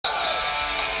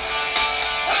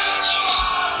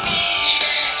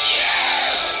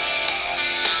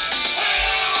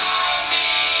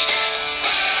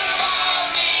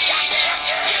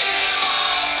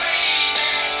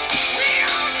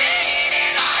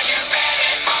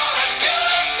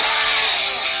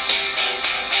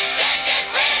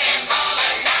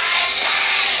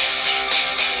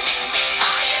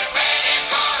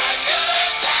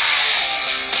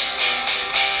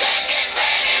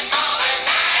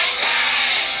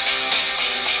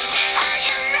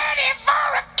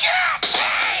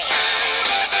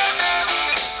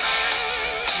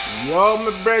Yo,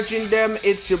 my brethren, them,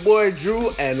 it's your boy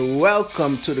Drew, and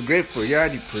welcome to the Gr8ful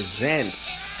Yardy presents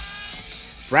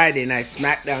Friday Night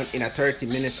Smackdown in a 30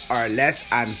 minutes or less.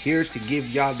 I'm here to give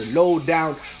y'all the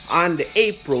lowdown on the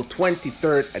April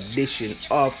 23rd edition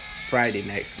of Friday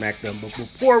Night Smackdown. But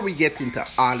before we get into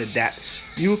all of that,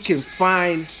 you can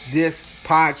find this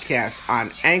podcast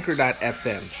on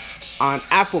Anchor.fm, on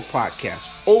Apple Podcasts,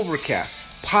 Overcast,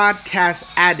 Podcast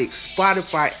Addict,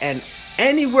 Spotify, and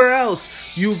anywhere else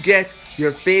you get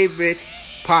your favorite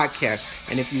podcast.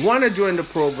 And if you want to join the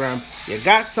program, you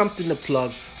got something to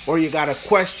plug, or you got a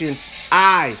question,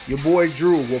 I, your boy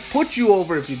Drew, will put you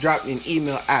over if you drop me an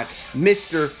email at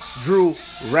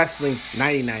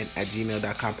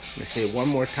mrdrewwrestling99@gmail.com. I'm going to say it one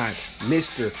more time,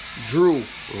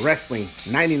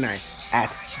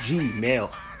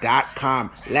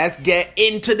 mrdrewwrestling99@gmail.com. Let's get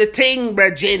into the thing,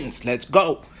 brethren. Let's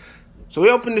go. So we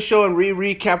open the show and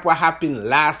recap what happened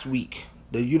last week,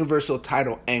 the Universal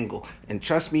title angle. And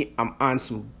trust me, I'm on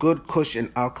some good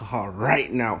cushion alcohol right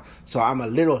now, so I'm a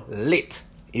little lit,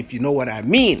 if you know what I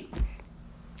mean.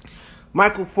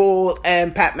 Michael Cole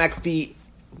and Pat McAfee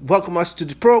welcome us to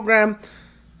the program.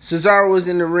 Cesaro was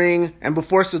in the ring, and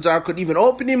before Cesaro could even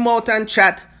open his mouth and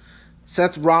chat,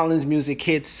 Seth Rollins' music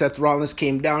hit. Seth Rollins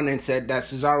came down and said that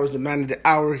Cesaro was the man of the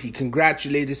hour. He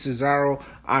congratulated Cesaro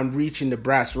on reaching the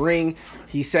brass ring.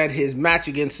 He said his match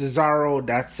against Cesaro,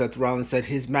 that Seth Rollins said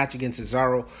his match against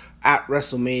Cesaro at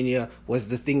WrestleMania was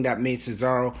the thing that made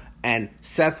Cesaro. And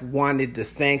Seth wanted the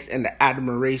thanks and the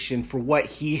admiration for what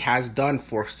he has done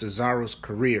for Cesaro's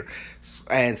career.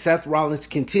 And Seth Rollins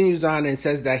continues on and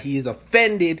says that he is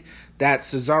offended that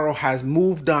Cesaro has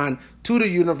moved on to the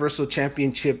Universal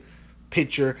Championship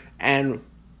picture and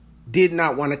did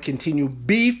not want to continue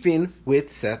beefing with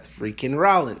Seth freaking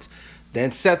Rollins.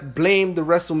 Then Seth blamed the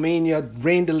WrestleMania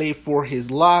rain delay for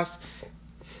his loss.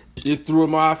 It threw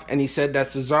him off, and he said that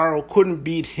Cesaro couldn't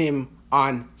beat him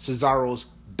on Cesaro's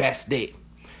best day.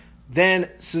 Then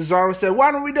Cesaro said,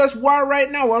 why don't we just war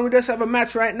right now? Why don't we just have a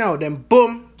match right now? Then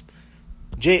boom,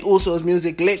 Jey Uso's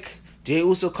music lick. Jey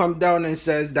Uso comes down and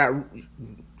says that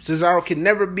Cesaro can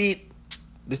never beat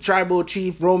the tribal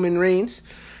chief Roman Reigns,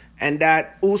 and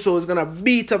that Uso is gonna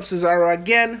beat up Cesaro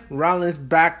again. Rollins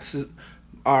backed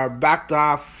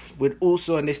off with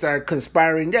Uso, and they started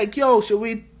conspiring. Like, yo, should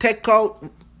we take out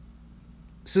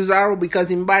Cesaro because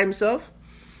he's by himself?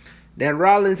 Then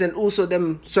Rollins and Uso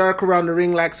them circle around the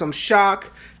ring like some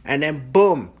shark, and then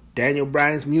boom, Daniel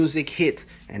Bryan's music hit,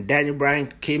 and Daniel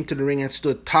Bryan came to the ring and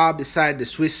stood tall beside the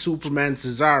Swiss Superman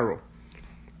Cesaro.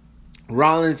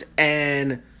 Rollins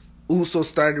and Uso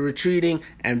started retreating,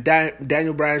 and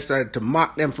Daniel Bryan started to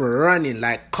mock them for running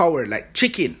like coward, like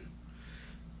chicken.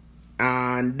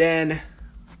 And then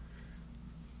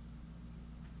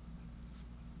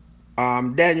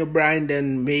Daniel Bryan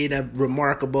then made a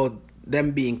remark about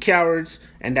them being cowards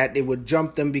and that they would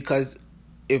jump them because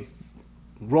if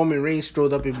Roman Reigns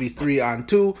strode up, it would be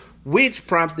 3-on-2, which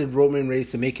prompted Roman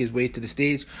Reigns to make his way to the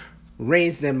stage.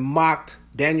 Reigns then mocked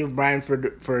Daniel Bryan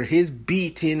for his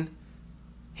beating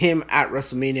him at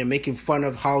WrestleMania, making fun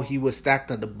of how he was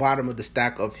stacked at the bottom of the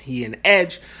stack of he and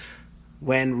Edge.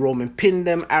 When Roman pinned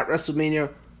them at WrestleMania,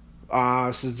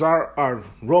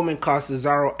 Roman called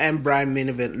Cesaro and Bryan main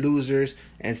event losers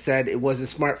and said it wasn't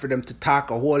smart for them to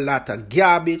talk a whole lot of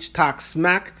garbage, talk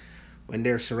smack, when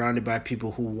they're surrounded by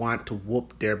people who want to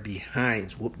whoop their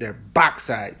behinds, whoop their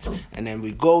backsides. And then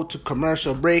we go to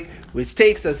commercial break, which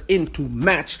takes us into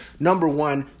match number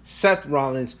 1, Seth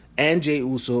Rollins and Jey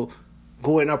Uso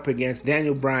going up against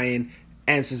Daniel Bryan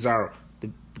and Cesaro.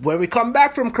 When we come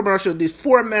back from commercial, these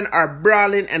 4 men are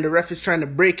brawling and the ref is trying to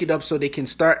break it up so they can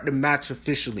start the match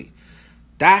officially.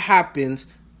 That happens,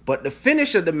 but the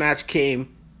finish of the match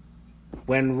came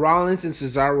when Rollins and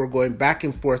Cesaro were going back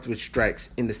and forth with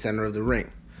strikes in the center of the ring.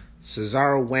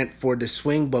 Cesaro went for the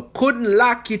swing but couldn't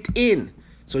lock it in,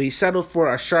 so he settled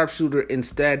for a sharpshooter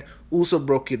instead. Uso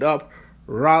broke it up.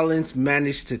 Rollins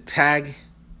managed to tag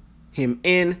him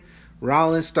in.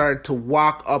 Rollins started to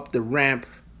walk up the ramp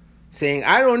saying,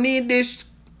 I don't need this,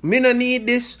 me no need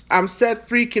this, I'm Seth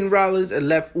freaking Rollins, and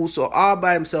left Uso all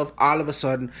by himself all of a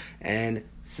sudden, and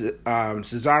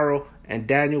Cesaro and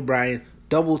Daniel Bryan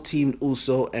double teamed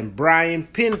Uso, and Bryan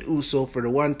pinned Uso for the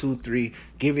 1-2-3,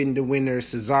 giving the winner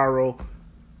Cesaro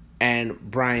and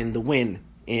Bryan the win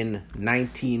in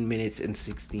 19 minutes and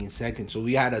 16 seconds. So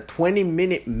we had a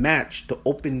 20-minute match to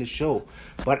open the show.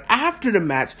 But after the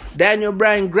match, Daniel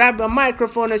Bryan grabbed a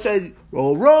microphone and said,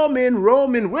 oh,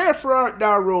 Roman, wherefore art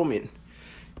thou, Roman?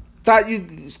 thought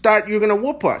you're gonna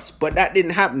whoop us, but that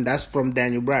didn't happen. That's from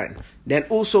Daniel Bryan. Then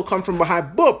Uso come from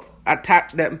behind, boop,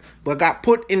 attacked them, but got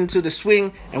put into the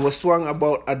swing and was swung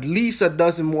about at least a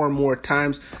dozen more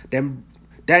times. Then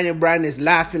Daniel Bryan is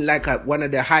laughing like one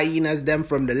of the hyenas them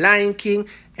from the Lion King,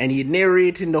 and he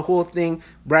narrating the whole thing.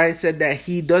 Bryan said that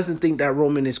he doesn't think that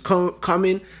Roman is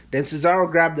coming. Then Cesaro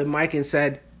grabbed the mic and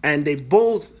said, and they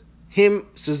both, him,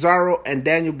 Cesaro, and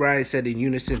Daniel Bryan said in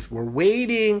unison, "We're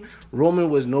waiting." Roman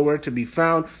was nowhere to be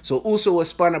found. So Uso was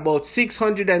spun about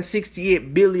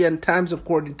 668 billion times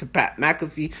according to Pat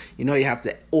McAfee. You know you have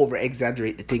to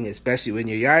over-exaggerate the thing, especially when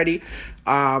you're Yardy.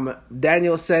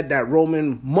 Daniel said that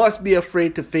Roman must be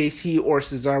afraid to face he or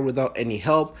Cesaro without any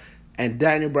help. And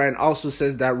Daniel Bryan also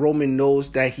says that Roman knows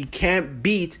that he can't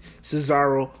beat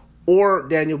Cesaro or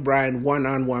Daniel Bryan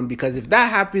one-on-one, because if that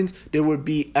happens, there would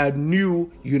be a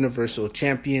new Universal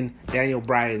Champion. Daniel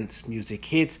Bryan's music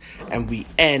hits, and we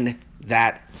end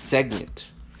that segment.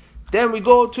 Then we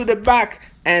go to the back,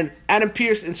 and Adam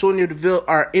Pearce and Sonya Deville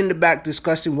are in the back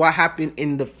discussing what happened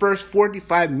in the first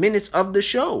 45 minutes of the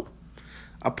show.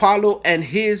 Apollo and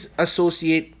his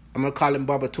associate, I'm going to call him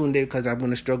Babatunde because I'm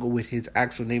going to struggle with his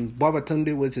actual name.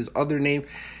 Babatunde was his other name.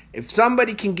 If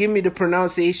somebody can give me the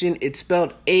pronunciation, it's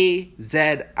spelled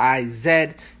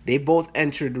A-Z-I-Z. They both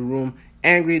entered the room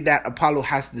angry that Apollo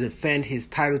has to defend his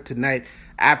title tonight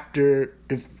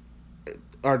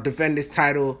defend his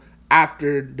title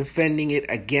after defending it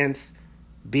against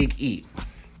Big E.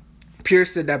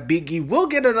 Pierce said that Big E will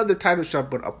get another title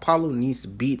shot, but Apollo needs to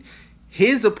beat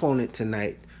his opponent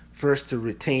tonight first to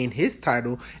retain his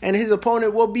title, and his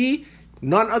opponent will be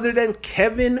none other than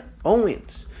Kevin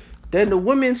Owens. Then the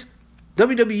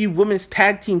WWE Women's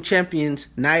Tag Team Champions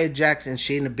Nia Jax and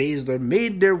Shayna Baszler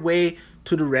made their way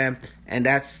to the ramp, and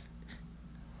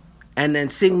then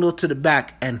signaled to the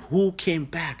back. And who came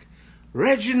back?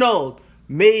 Reginald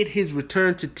made his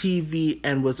return to TV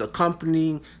and was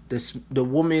accompanying the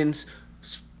Women's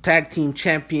Tag Team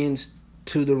Champions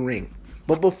to the ring.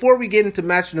 But before we get into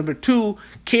match number 2,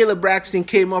 Kayla Braxton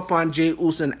came up on Jey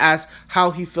Uso and asked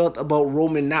how he felt about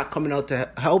Roman not coming out to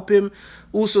help him.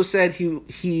 Uso said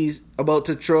he's about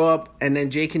to throw up, and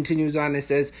then Jey continues on and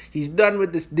says he's done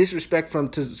with this disrespect from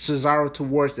Cesaro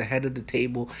towards the head of the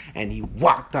table, and he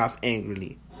walked off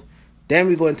angrily. Then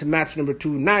we go into match number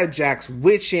 2, Nia Jax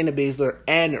with Shayna Baszler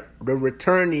and the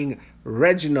returning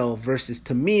Reginald versus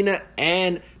Tamina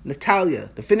and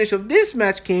Natalya. The finish of this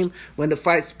match came when the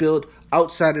fight spilled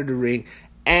outside of the ring,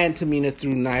 and Tamina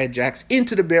threw Nia Jax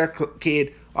into the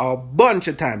barricade a bunch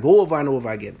of times, over and over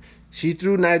again. She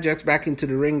threw Nia Jax back into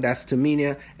the ring. That's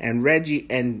Tamina, and Reggie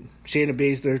and Shayna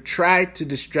Baszler tried to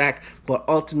distract, but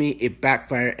ultimately it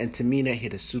backfired, and Tamina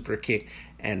hit a super kick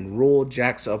and rolled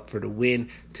Jax up for the win.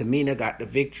 Tamina got the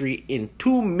victory in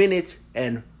 2 minutes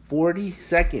and 40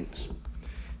 seconds.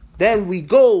 Then we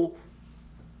go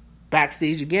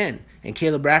backstage again, and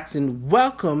Kayla Braxton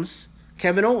welcomes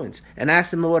Kevin Owens and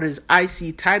asks him about his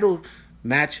IC title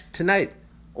match tonight.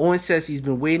 Owens says he's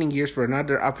been waiting years for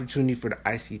another opportunity for the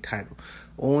IC title.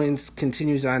 Owens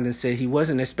continues on and said he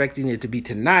wasn't expecting it to be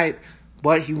tonight,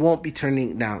 but he won't be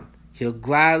turning it down. He'll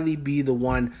gladly be the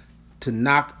one to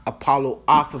knock Apollo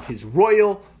off of his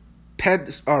royal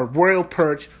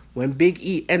perch when Big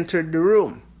E entered the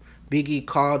room. Big E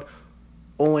called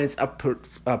Owens a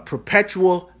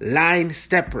perpetual line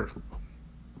stepper.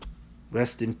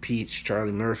 Rest in peace,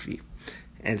 Charlie Murphy.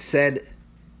 And said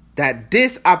that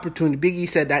this opportunity, Big E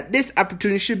said that this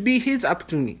opportunity should be his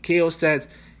opportunity. KO says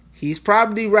he's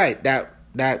probably right, that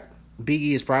Big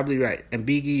E is probably right, and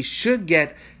Big E should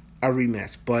get a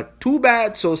rematch. But too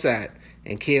bad, so sad.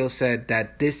 And KO said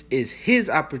that this is his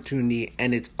opportunity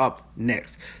and it's up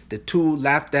next. The two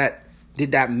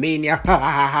did that mania,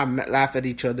 laugh at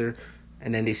each other,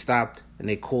 and then they stopped and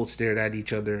they cold stared at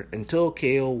each other until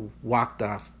KO walked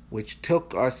off, which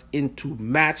took us into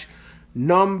match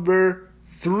number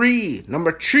 3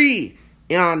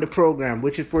 on the program,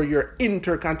 which is for your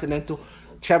Intercontinental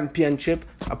Championship.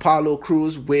 Apollo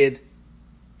Crews with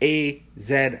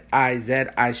A-Z-I-Z.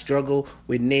 I struggle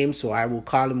with names, so I will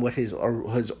call him what his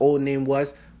old name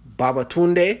was,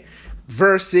 Babatunde,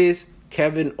 versus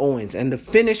Kevin Owens. And the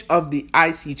finish of the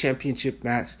IC Championship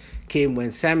match came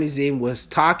when Sami Zayn was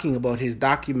talking about his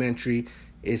documentary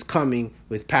is coming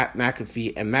with Pat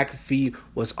McAfee, and McAfee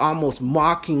was almost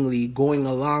mockingly going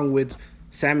along with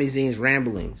Sami Zayn's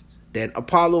ramblings. Then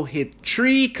Apollo hit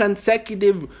 3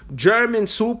 consecutive German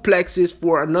suplexes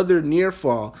for another near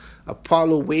fall.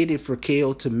 Apollo waited for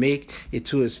KO to make it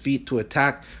to his feet to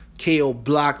attack. KO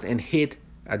blocked and hit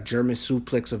a German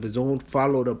suplex of his own,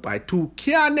 followed up by 2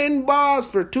 cannonballs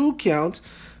for 2 counts.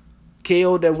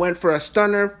 KO then went for a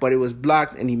stunner, but it was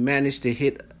blocked, and he managed to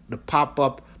hit the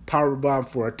pop-up powerbomb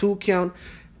for a 2 count.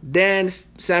 Then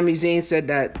Sami Zayn said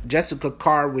that Jessica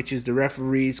Carr, which is the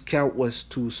referee's count, was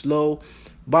too slow.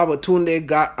 Babatunde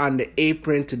got on the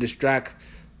apron to distract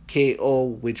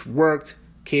KO, which worked.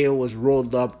 KO was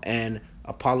rolled up, and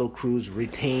Apollo Crews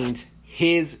retains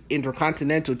his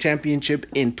Intercontinental Championship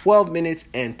in 12 minutes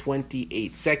and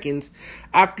 28 seconds.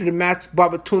 After the match,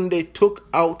 Babatunde took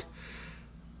out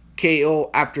KO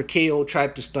after KO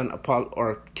tried to stun Apollo,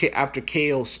 or after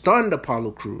KO stunned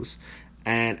Apollo Crews.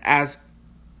 And as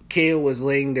KO was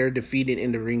laying there defeated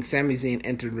in the ring, Sami Zayn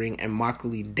entered the ring and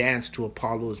mockingly danced to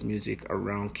Apollo's music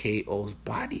around KO's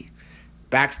body.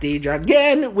 Backstage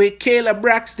again with Kayla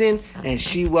Braxton, and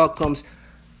she welcomes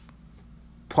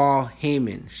Paul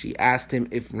Heyman. She asked him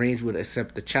if Reigns would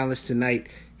accept the challenge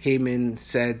tonight. Heyman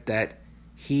said that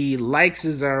he likes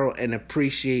Cesaro and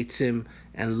appreciates him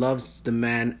and loves the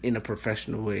man in a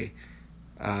professional way.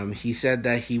 He said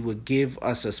that he would give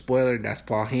us a spoiler, that's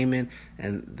Paul Heyman,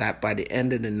 and that by the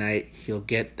end of the night, he'll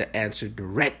get the answer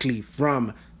directly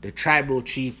from the tribal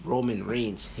chief Roman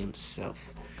Reigns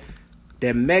himself.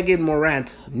 Then Megan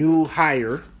Morant, new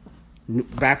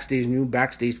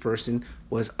backstage person,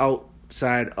 was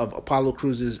outside of Apollo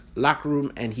Crews' locker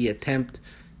room, and he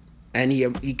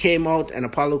came out, and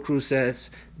Apollo Crews says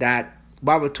that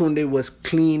Babatunde was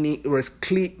clearing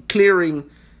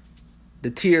the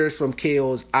tears from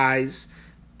KO's eyes,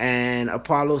 and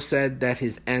Apollo said that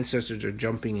his ancestors are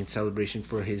jumping in celebration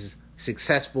for his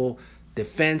successful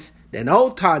defense. Then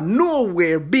out of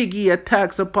nowhere, Big E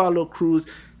attacks Apollo Crews,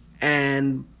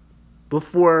 and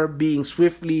before being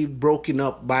swiftly broken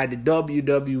up by the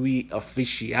WWE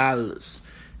officials.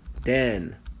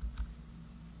 Then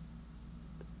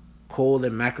Cole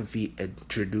and McAfee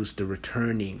introduced the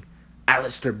returning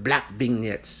Aleister Black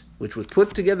vignettes, which was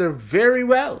put together very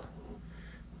well.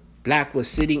 Black was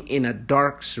sitting in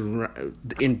dark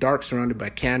surrounded by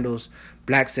candles.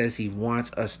 Black says he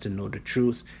wants us to know the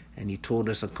truth, and he told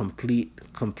us a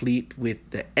complete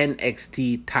with the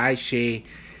NXT Taisha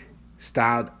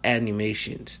styled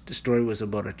animations. The story was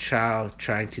about a child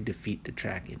trying to defeat the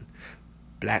dragon.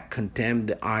 Black condemned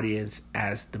the audience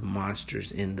as the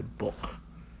monsters in the book.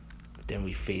 Then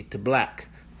we fade to black.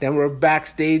 Then we're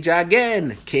backstage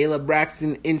again. Kayla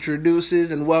Braxton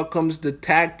introduces and welcomes the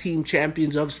tag team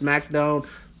champions of Smackdown,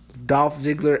 Dolph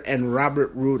Ziggler and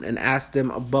Robert Roode, and asks them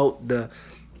about the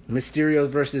Mysterios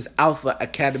versus Alpha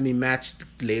Academy match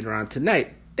later on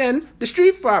tonight. Then the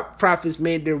Street Profits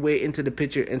made their way into the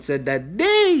picture and said that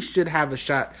they should have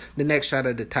the next shot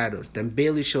at the titles. Then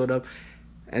Bayley showed up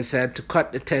and said to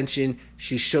cut the tension,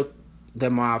 she shook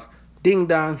them off. Ding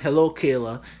dong, hello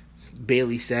Kayla,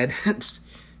 Bayley said.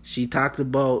 She talked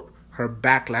about her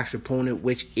Backlash opponent,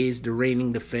 which is the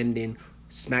reigning defending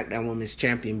SmackDown Women's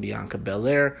Champion Bianca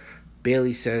Belair.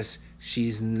 Bayley says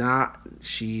she's now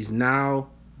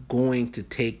going to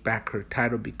take back her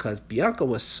title because Bianca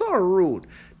was so rude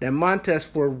that Montez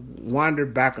Ford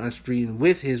wandered back on screen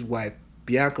with his wife.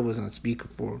 Bianca was on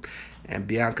speakerphone, and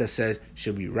Bianca said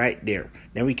she'll be right there.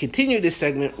 Then we continue this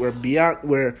segment where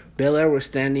Belair was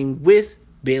standing with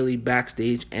Bayley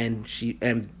backstage, and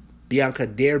Bianca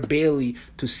dared Bayley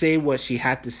to say what she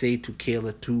had to say to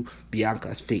Kayla to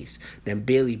Bianca's face. Then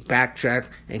Bayley backtracked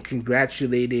and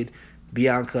congratulated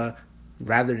Bianca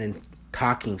rather than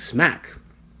talking smack.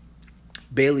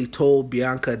 Bayley told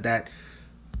Bianca that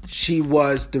she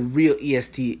was the real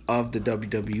EST of the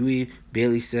WWE.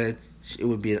 Bayley said it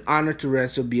would be an honor to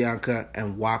wrestle Bianca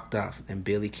and walked off. Then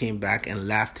Bayley came back and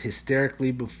laughed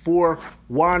hysterically before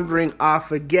wandering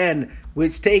off again,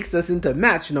 which takes us into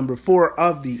match number 4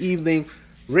 of the evening.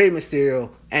 Rey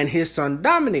Mysterio and his son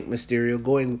Dominic Mysterio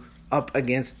going up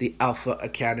against the Alpha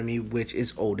Academy, which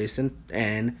is Otis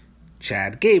and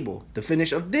Chad Gable. The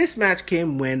finish of this match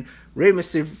came when Rey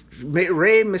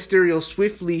Mysterio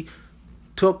swiftly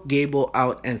took Gable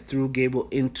out and threw Gable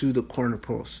into the corner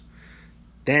post.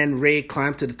 Then Rey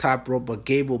climbed to the top rope, but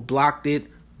Gable blocked it,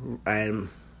 and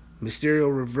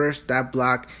Mysterio reversed that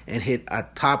block and hit a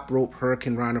top rope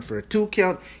Hurricane Rana for a 2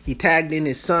 count. He tagged in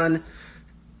his son,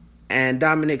 and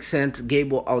Dominic sent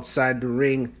Gable outside the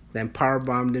ring, then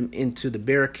powerbombed him into the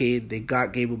barricade. They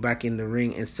got Gable back in the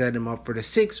ring and set him up for the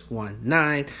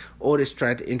 619. Otis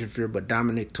tried to interfere, but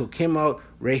Dominic took him out.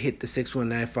 Rey hit the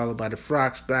 619, followed by the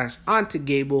Frog Splash onto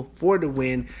Gable for the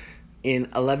win in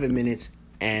 11 minutes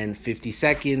and 50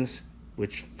 seconds,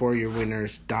 which for your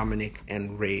winners, Dominic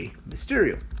and Rey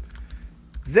Mysterio.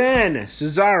 Then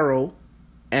Cesaro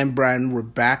and Bryan were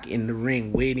back in the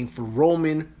ring waiting for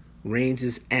Roman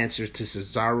Reigns' answer to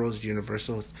Cesaro's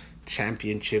Universal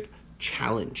Championship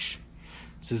challenge.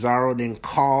 Cesaro then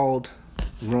called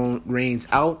Reigns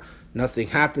out. Nothing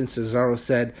happened. Cesaro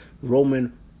said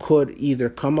Roman could either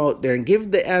come out there and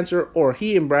give the answer, or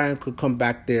he and Bryan could come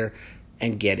back there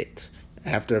and get it.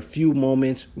 After a few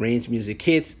moments, Reigns' music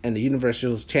hits, and the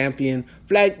Universal Champion,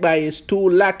 flanked by his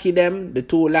two the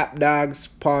two lapdogs,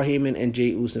 Paul Heyman and Jey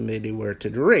Uso, made their way to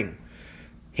the ring.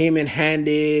 Heyman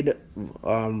handed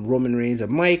Roman Reigns a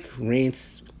mic.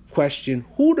 Reigns questioned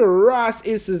who the Ross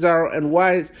is Cesaro, and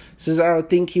why Cesaro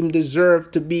think him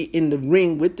deserved to be in the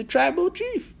ring with the tribal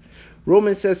chief.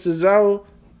 Roman says Cesaro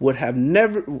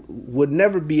would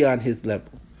never be on his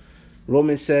level.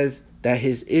 Roman says that he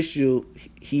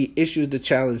issued the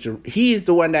challenge. He is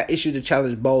the one that issued the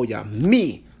challenge, Booyah.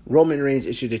 Me, Roman Reigns,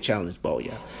 issued the challenge,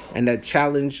 Booyah. And that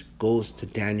challenge goes to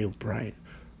Daniel Bryan.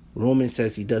 Roman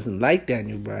says he doesn't like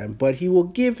Daniel Bryan, but he will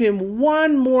give him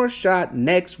one more shot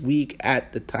next week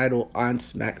at the title on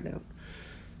Smackdown.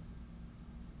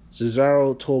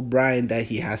 Cesaro told Bryan that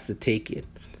he has to take it.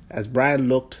 As Bryan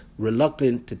looked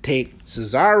reluctant to take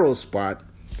Cesaro's spot,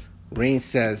 Reigns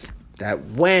says that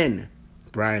when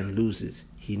Bryan loses,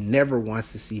 he never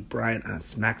wants to see Bryan on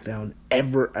SmackDown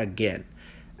ever again.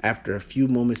 After a few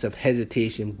moments of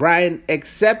hesitation, Bryan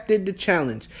accepted the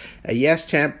challenge. A yes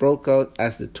chant broke out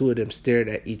as the two of them stared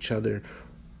at each other.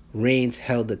 Reigns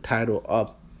held the title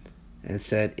up and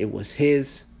said it was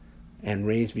his, and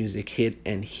Reigns' music hit,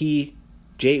 and he,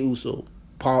 Jey Uso,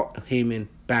 Paul Heyman,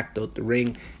 backed out the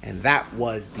ring, and that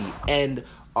was the end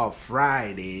of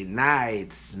Friday Night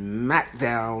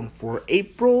SmackDown for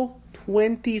April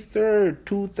 23rd,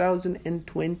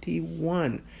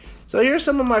 2021. So here's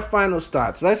some of my final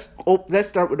thoughts. Let's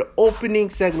start with the opening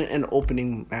segment and the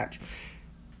opening match.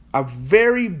 A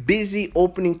very busy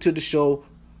opening to the show.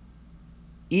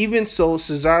 Even so,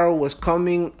 Cesaro was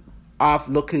coming off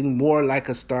looking more like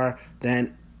a star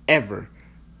than ever.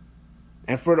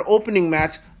 And for the opening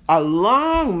match, a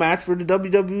long match for the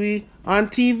WWE on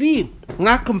TV.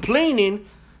 Not complaining,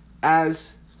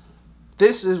 as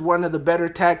this is one of the better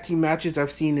tag team matches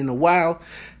I've seen in a while.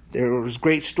 There was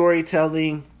great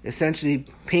storytelling, essentially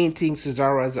painting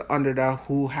Cesaro as an underdog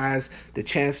who has the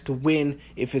chance to win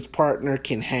if his partner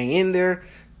can hang in there.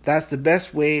 That's the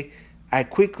best way I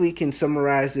quickly can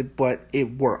summarize it, but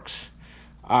it works.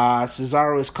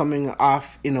 Cesaro is coming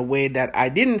off in a way that I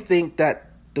didn't think that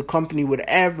the company would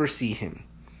ever see him.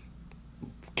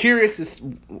 Curious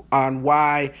on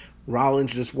why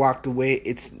Rollins just walked away.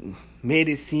 It's made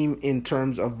it seem in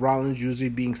terms of Rollins usually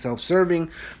being self-serving,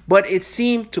 but it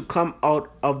seemed to come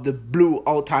out of the blue,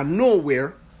 out of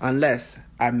nowhere, unless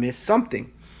I missed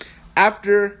something.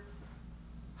 After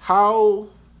how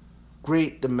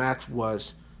great the match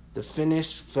was, the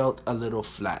finish felt a little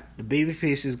flat. The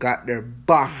babyfaces got their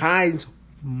behinds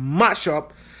mashed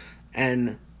up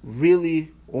and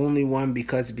really only won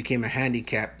because it became a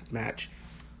handicap match.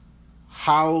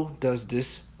 How does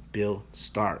this build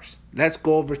stars? Let's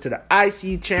go over to the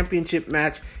IC Championship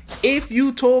match. If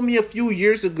you told me a few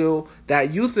years ago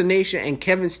that Euthanasia and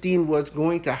Kevin Steen was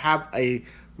going to have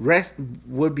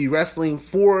would be wrestling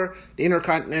for the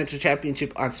Intercontinental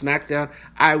Championship on SmackDown,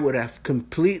 I would have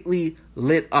completely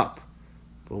lit up.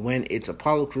 But when it's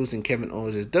Apollo Crews and Kevin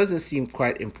Owens, it doesn't seem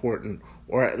quite important,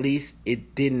 or at least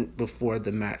it didn't before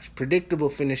the match. Predictable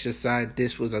finish aside,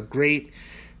 this was a great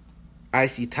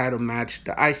IC title match.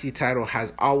 The IC title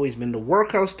has always been the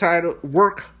workhorse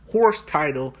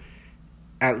title,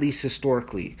 at least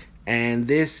historically. And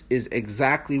this is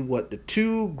exactly what the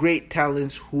two great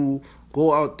talents who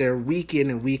go out there week in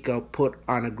and week out put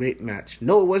on a great match.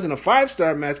 No, it wasn't a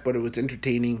 5-star match, but it was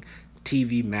entertaining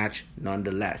TV match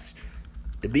nonetheless.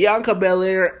 The Bianca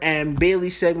Belair and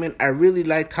Bayley segment, I really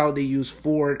liked how they used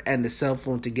Ford and the cell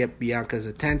phone to get Bianca's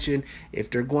attention. If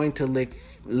they're going to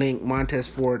link Montez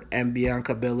Ford and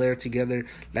Bianca Belair together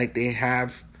like they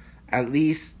have, at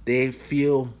least they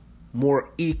feel more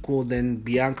equal than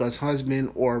Bianca's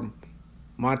husband or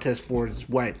Montez Ford's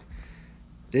wife.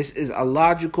 This is a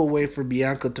logical way for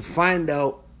Bianca to find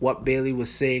out what Bayley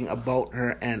was saying about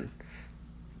her, and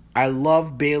I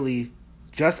love Bayley.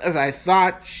 Just as I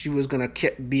thought she was going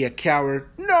to be a coward,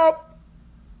 nope.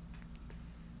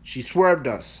 She swerved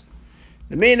us.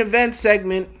 The main event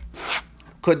segment,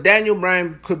 Daniel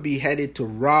Bryan could be headed to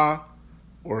Raw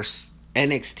or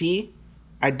NXT.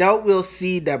 I doubt we'll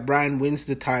see that Bryan wins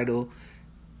the title,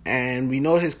 and we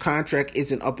know his contract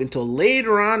isn't up until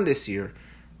later on this year.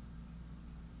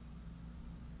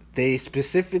 They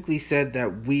specifically said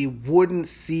that we wouldn't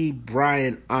see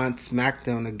Bryan on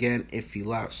SmackDown again if he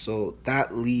left. So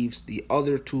that leaves the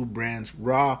other two brands,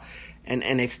 Raw and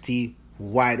NXT,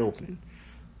 wide open.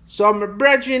 So I'm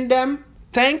brethren them,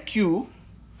 thank you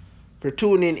for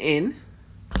tuning in.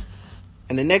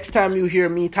 And the next time you hear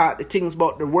me talk the things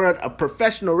about the world of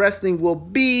professional wrestling will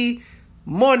be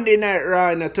Monday Night Raw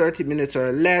in 30 minutes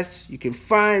or less. You can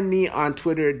find me on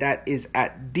Twitter. That is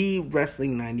at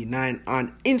DWrestling99.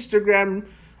 On Instagram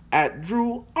at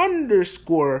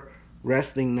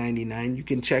Drew_Wrestling99. You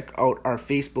can check out our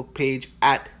Facebook page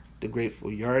at The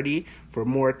Gr8ful Yardy for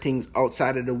more things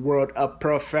outside of the world of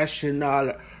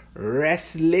professional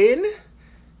wrestling.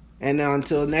 And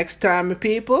until next time,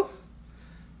 people,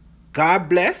 God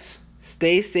bless,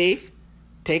 stay safe,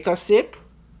 take a sip,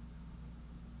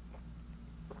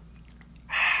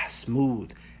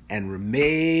 smooth, and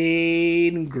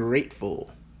remain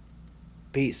grateful.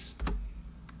 Peace.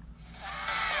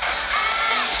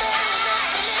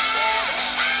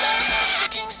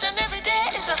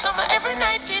 Summer every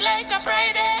night feel like a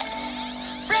Friday.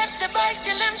 Rep the bike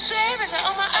till I'm shaving. So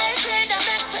on my eye grade, I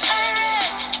make the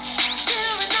irate.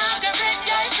 Still we now got red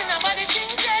lights and nobody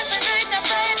thinks every night a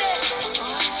Friday.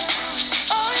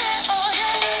 Oh yeah, oh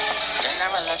yeah.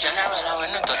 General, when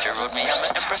you touch your road, me I'm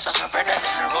an empress of my brother.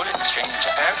 Then I roll in the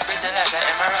stranger. Earth split like an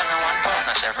emerald and 1 pound.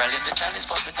 I several in the chalice,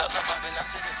 pop it up, no Babylon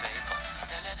to the face.